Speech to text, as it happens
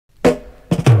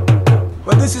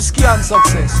Well, this is Skeeta and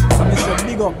Success. And it's a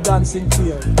big up dancing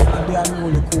clear. And they are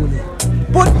only cooling.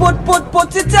 Put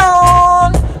it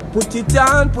on. Put it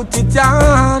on, put it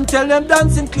on. Tell them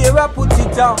dancing clearer, put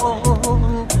it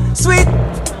on. Sweet.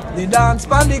 The dance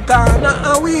pan the corner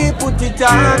and we put it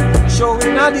on.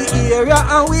 Showing at the area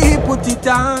and we put it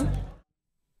on.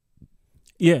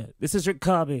 Yeah, this is Ric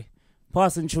Carbi,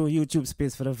 passing through YouTube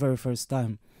space for the very first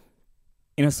time.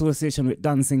 In association with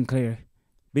Dan Sinclair.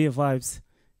 Bay Vibes.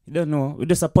 You don't know, we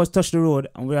just touch the road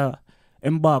and we are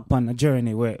embarked on a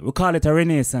journey where we call it a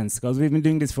renaissance because we've been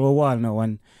doing this for a while now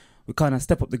and we kind of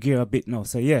step up the gear a bit now.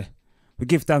 So yeah, we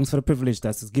give thanks for the privilege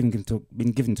that's been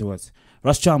given to us.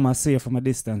 Rush Charma, see you from a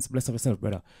distance. Bless up yourself,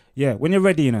 brother. Yeah, when you're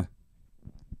ready, you know.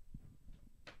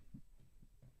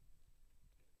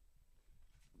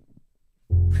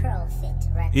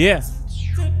 Yeah.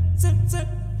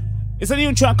 It's a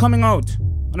new track coming out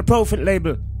on the Prophet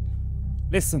label.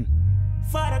 Listen.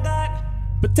 Father God,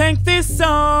 protect this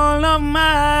soul of mine.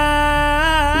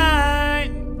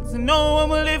 Cause you know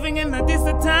we're living in a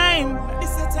different time.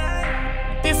 This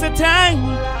a time.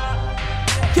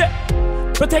 Yeah.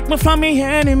 Protect me from me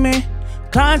enemy.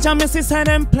 Cause I miss inside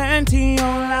them plenty,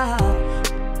 oh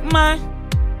Lord. Man,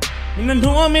 me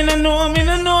no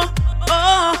know.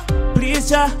 Oh, please,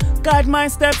 Jah, guide my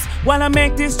steps while I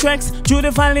make these treks through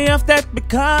the valley of death.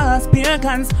 Because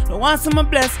pagans don't want some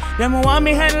bless, them want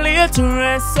me head laid to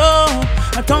rest. So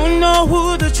I don't know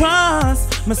who to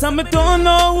trust. My son, I don't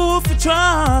know who to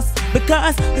trust.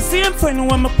 Because the same friend who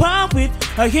I'm apart with,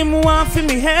 him who want for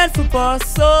me head for boss.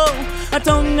 So I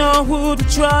don't know who to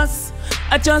trust.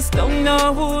 I just don't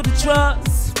know who to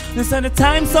trust. This are the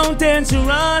time so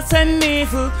dangerous and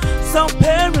evil, so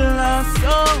perilous.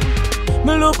 So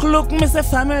me look, me say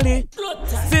family.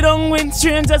 Sit down with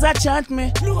strangers that chat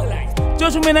me.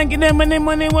 Judge me and give them any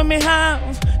money when me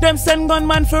have. Them send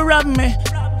gunman for rob me.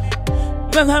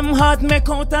 When I'm hard, make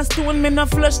out a stone. Me no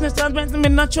flushness, me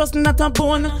no trust, not a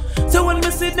bone. So when me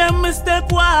see them, me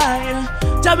step wide.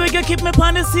 Jah will keep me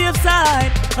on the safe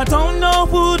side. I don't know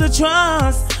who to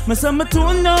trust. Me say me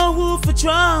don't know who to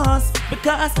trust.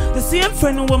 Because the same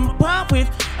friend who I'm apart with,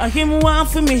 him want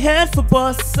for me head for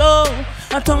boss. So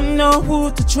I don't know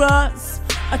who to trust.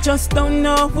 I just don't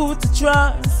know who to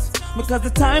trust. Because the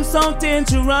time's so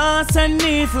dangerous and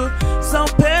evil, so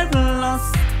perilous.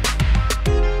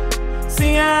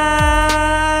 See,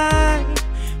 I'm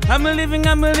living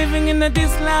in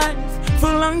this life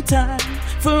for a long time.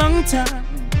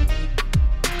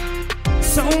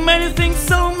 So many things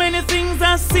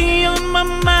I see on my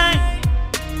mind.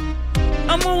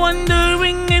 I'm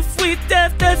wondering if we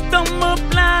death don't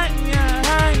apply.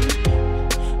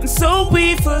 And so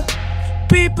evil,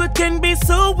 people can be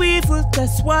so evil.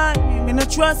 That's why me no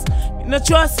trust,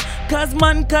 cause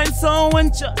mankind so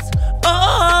unjust.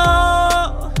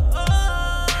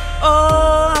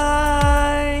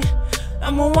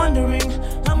 I'm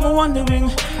wondering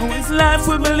when's life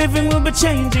we'll be living will be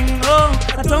changing. Oh,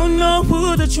 I don't know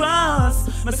who to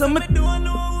trust, but some don't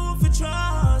know who to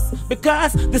trust.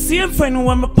 Because the same friend who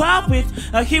I'm apart with,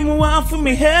 him who want for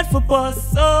me head for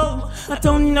boss. So I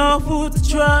don't know who to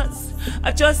trust.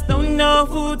 I just don't know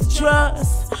who to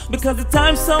trust. Because the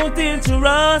time's so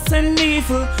dangerous and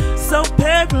evil, so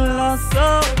perilous.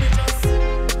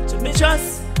 So me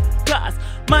trust, cause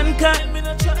mankind, me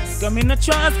no trust. Cause me no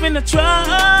trust.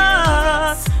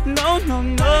 No.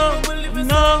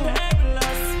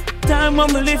 Time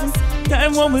when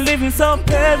we living so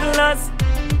perilous.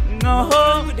 No,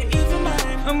 I'm with the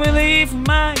evil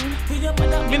mind.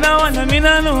 Me no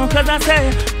know, cause I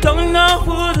say, don't know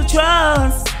who to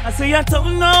trust. I say I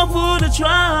don't know who to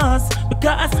trust.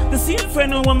 Because the same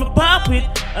friend who I'm apart with,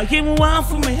 him want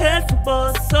for me head for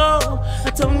boss. So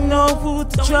I don't know who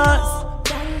to trust.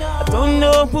 I don't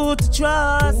know who to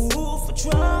trust.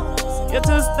 You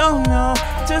just don't know.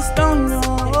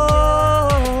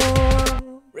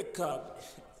 Ric Carbi.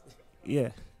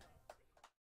 Yeah.